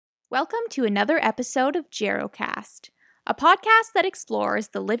Welcome to another episode of Gerocast, a podcast that explores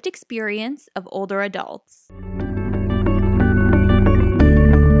the lived experience of older adults.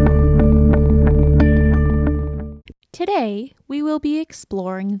 Today, we will be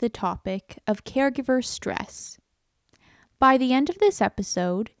exploring the topic of caregiver stress. By the end of this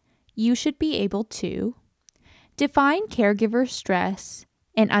episode, you should be able to define caregiver stress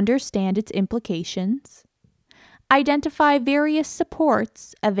and understand its implications, identify various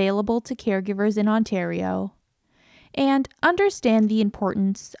supports available to caregivers in Ontario, and understand the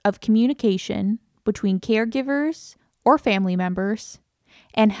importance of communication between caregivers or family members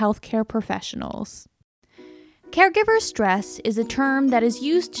and healthcare professionals. Caregiver stress is a term that is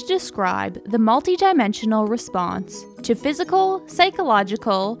used to describe the multidimensional response to physical,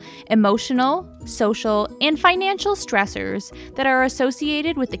 psychological, emotional, social, and financial stressors that are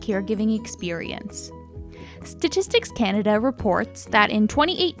associated with the caregiving experience. Statistics Canada reports that in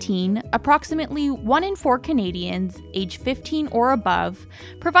 2018, approximately 1 in 4 Canadians aged 15 or above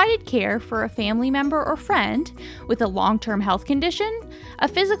provided care for a family member or friend with a long-term health condition, a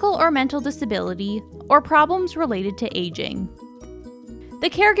physical or mental disability, or problems related to aging.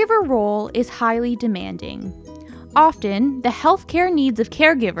 The caregiver role is highly demanding. Often, the healthcare needs of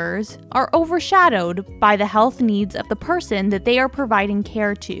caregivers are overshadowed by the health needs of the person that they are providing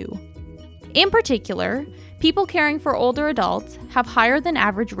care to. In particular, people caring for older adults have higher than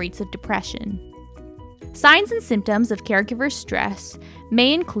average rates of depression. Signs and symptoms of caregiver stress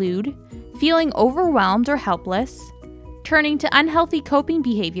may include feeling overwhelmed or helpless, turning to unhealthy coping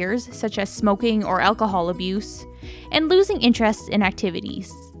behaviors such as smoking or alcohol abuse, and losing interest in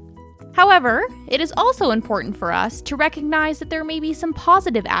activities. However, it is also important for us to recognize that there may be some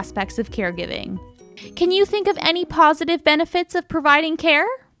positive aspects of caregiving. Can you think of any positive benefits of providing care?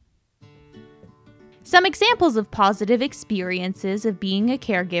 Some examples of positive experiences of being a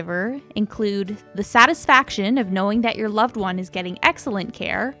caregiver include the satisfaction of knowing that your loved one is getting excellent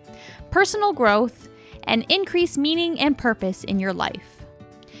care, personal growth, and increased meaning and purpose in your life.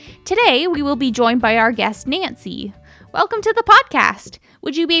 Today, we will be joined by our guest, Nancy. Welcome to the podcast.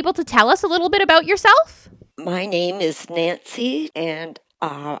 Would you be able to tell us a little bit about yourself? My name is Nancy, and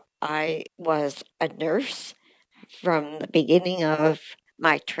I was a nurse from the beginning of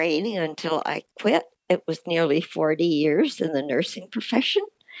my training until I quit. It was nearly 40 years in the nursing profession.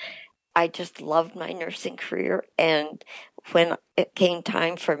 I just loved my nursing career, and when it came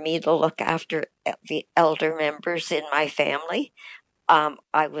time for me to look after the elder members in my family,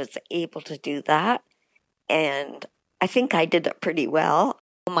 I was able to do that, and I think I did it pretty well.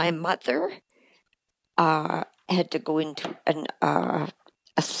 My mother had to go into a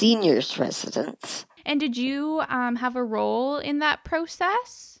senior's residence. And did you have a role in that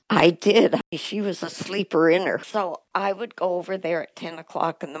process? I did. She was a sleeper inner. So I would go over there at 10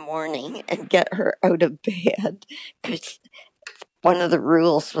 o'clock in the morning and get her out of bed because one of the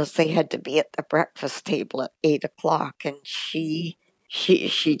rules was they had to be at the breakfast table at 8 o'clock, and she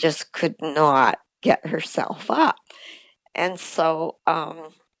just could not get herself up. And so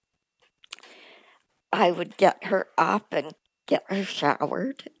I would get her up and get her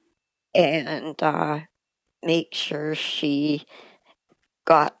showered and make sure she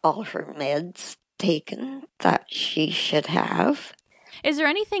got all her meds taken that she should have. Is there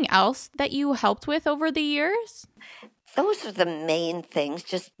anything else that you helped with over the years? Those are the main things,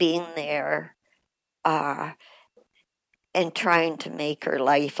 just being there and trying to make her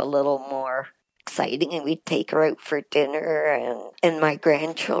life a little more exciting. And we'd take her out for dinner, and my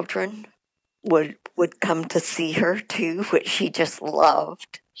grandchildren would come to see her too, which she just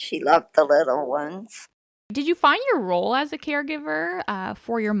loved. She loved the little ones. Did you find your role as a caregiver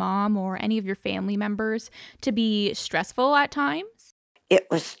for your mom or any of your family members to be stressful at times? It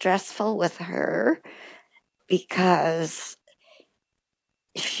was stressful with her because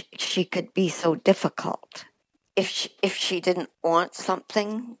she could be so difficult. If she didn't want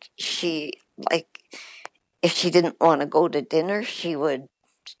something, if she didn't want to go to dinner, she would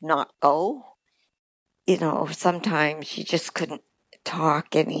not go. You know, sometimes you just couldn't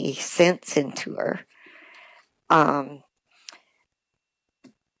talk any sense into her.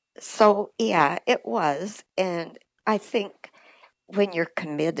 So, yeah, it was. And I think when you're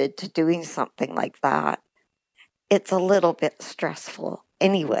committed to doing something like that, it's a little bit stressful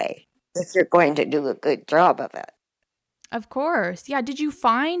anyway, if you're going to do a good job of it. Of course. Yeah. Did you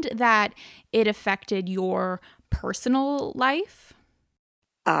find that it affected your personal life?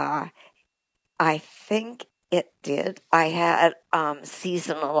 I think it did. I had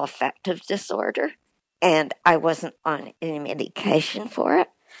seasonal affective disorder, and I wasn't on any medication for it.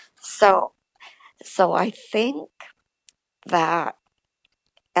 So I think that, if she didn't want something, she would not go. You know, sometimes you just couldn't talk any sense into her. So, yeah, it was. And I think when you're committed to doing something like that,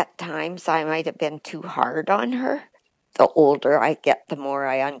 it's a little bit stressful anyway, if you're going to do a good job of it. at times I might have been too hard on her. The older I get, the more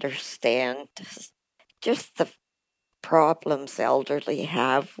I understand just the problems elderly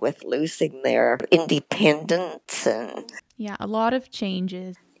have with losing their independence and Yeah, a lot of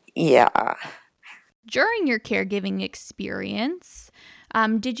changes. yeah. During your caregiving experience,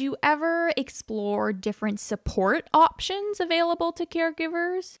 did you ever explore different support options available to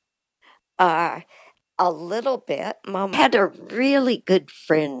caregivers? Uh, a little bit. Mom had a really good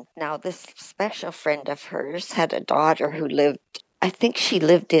friend. Now, this special friend of hers had a daughter who lived, I think she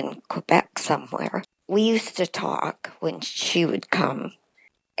lived in Quebec somewhere. We used to talk when she would come,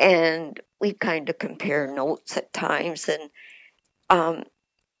 and we'd kind of compare notes at times. And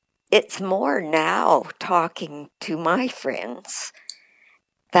it's more now talking to my friends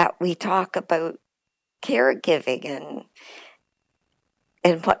that we talk about caregiving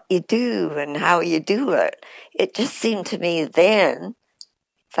and what you do and how you do it. It just seemed to me then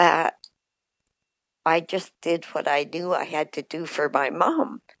that I just did what I knew I had to do for my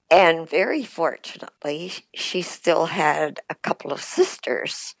mom. And very fortunately, she still had a couple of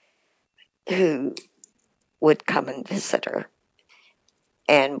sisters who would come and visit her.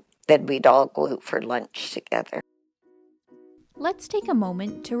 And then we'd all go out for lunch together. Let's take a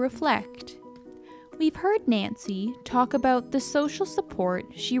moment to reflect. We've heard Nancy talk about the social support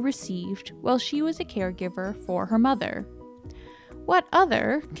she received while she was a caregiver for her mother. What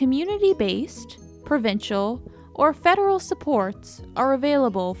other community-based, provincial, or federal supports are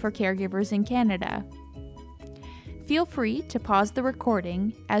available for caregivers in Canada? Feel free to pause the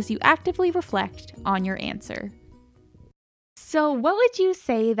recording as you actively reflect on your answer. So, what would you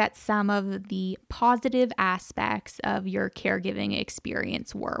say that some of the positive aspects of your caregiving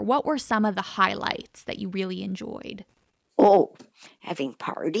experience were? What were some of the highlights that you really enjoyed? Oh, having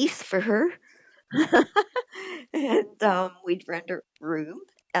parties for her. And we'd rent a room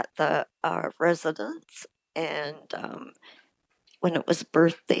at the residence. And when it was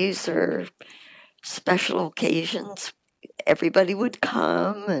birthdays or special occasions, everybody would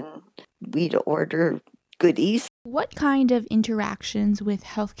come and we'd order goodies. What kind of interactions with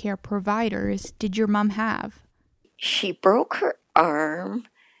healthcare providers did your mom have? She broke her arm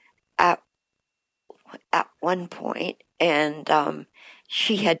at one point, and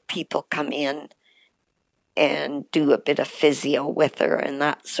she had people come in and do a bit of physio with her and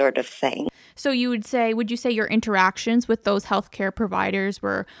that sort of thing. So would you say your interactions with those healthcare providers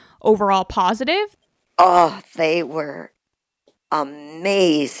were overall positive? Oh, they were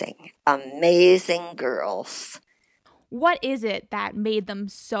amazing, amazing girls. What is it that made them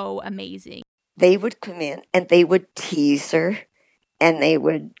so amazing? They would come in and they would tease her and they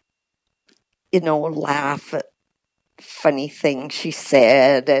would, laugh at funny things she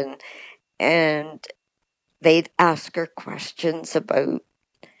said and they'd ask her questions about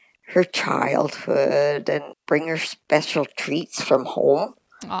her childhood and bring her special treats from home.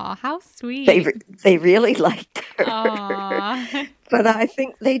 Aw, how sweet. They really liked her. Aw. But I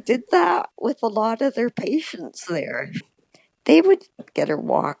think they did that with a lot of their patients there. They would get her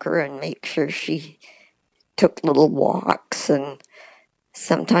walker and make sure she took little walks, and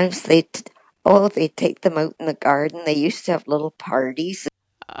sometimes they'd take them out in the garden. They used to have little parties.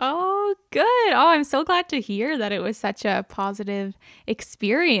 Oh, good. Oh, I'm so glad to hear that it was such a positive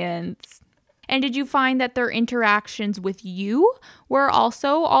experience. And did you find that their interactions with you were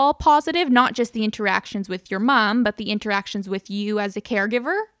also all positive? Not just the interactions with your mom, but the interactions with you as a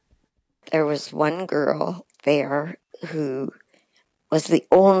caregiver? There was one girl there who was the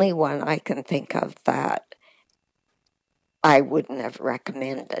only one I can think of that I wouldn't have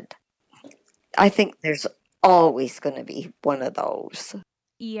recommended. I think there's always going to be one of those.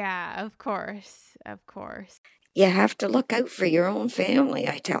 Yeah, of course. Of course. You have to look out for your own family,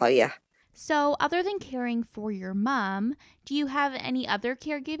 I tell you. So, other than caring for your mom, do you have any other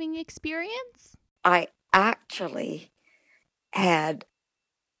caregiving experience? I actually had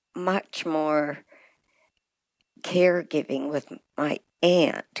much more caregiving with my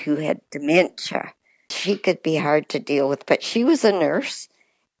aunt who had dementia. She could be hard to deal with, but she was a nurse.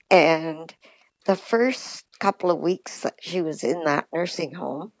 And the first couple of weeks that she was in that nursing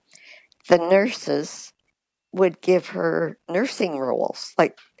home, the nurses would give her nursing roles.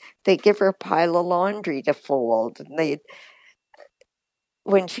 Like they'd give her a pile of laundry to fold. And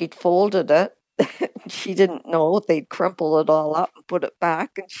when she'd folded it, she didn't know, they'd crumple it all up and put it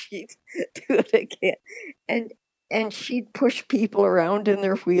back, and she'd do it again. And she'd push people around in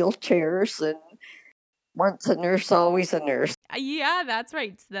their wheelchairs, and once a nurse, always a nurse. Yeah, that's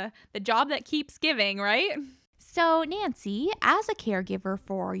right. It's the job that keeps giving, right? So, Nancy, as a caregiver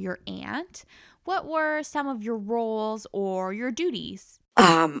for your aunt, what were some of your roles or your duties?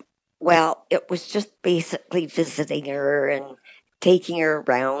 Well, it was just basically visiting her and taking her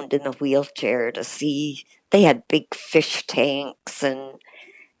around in a wheelchair to see. They had big fish tanks, and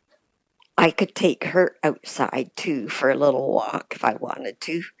I could take her outside too for a little walk if I wanted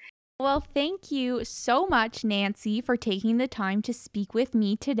to. Well, thank you so much, Nancy, for taking the time to speak with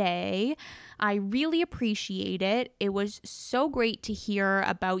me today. I really appreciate it. It was so great to hear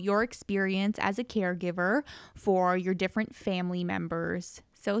about your experience as a caregiver for your different family members.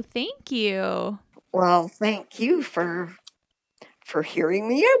 So, thank you. Well, thank you for hearing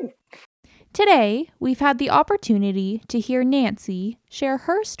me out. Today, we've had the opportunity to hear Nancy share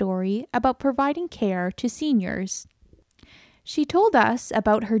her story about providing care to seniors. She told us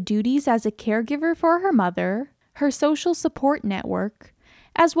about her duties as a caregiver for her mother, her social support network,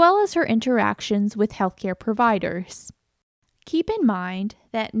 as well as her interactions with healthcare providers. Keep in mind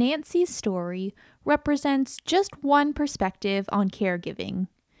that Nancy's story represents just one perspective on caregiving.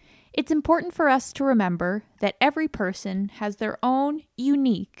 It's important for us to remember that every person has their own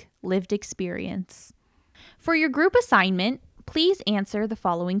unique lived experience. For your group assignment, please answer the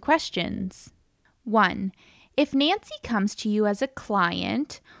following questions. 1. If Nancy comes to you as a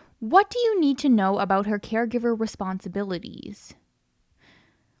client, what do you need to know about her caregiver responsibilities?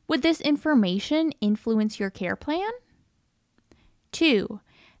 Would this information influence your care plan? 2.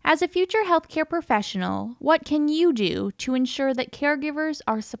 As a future healthcare professional, what can you do to ensure that caregivers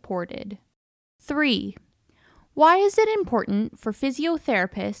are supported? 3. Why is it important for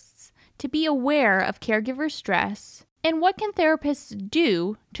physiotherapists to be aware of caregiver stress, and what can therapists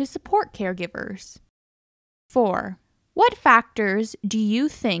do to support caregivers? 4. What factors do you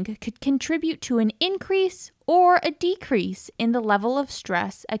think could contribute to an increase or a decrease in the level of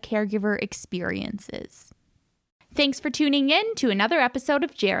stress a caregiver experiences? Thanks for tuning in to another episode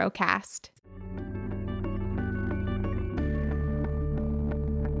of GeroCast.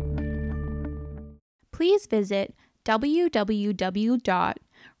 Please visit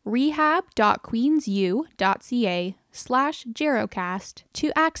www.rehab.queensu.ca/GeroCast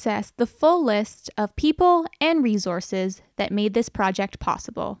to access the full list of people and resources that made this project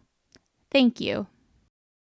possible. Thank you.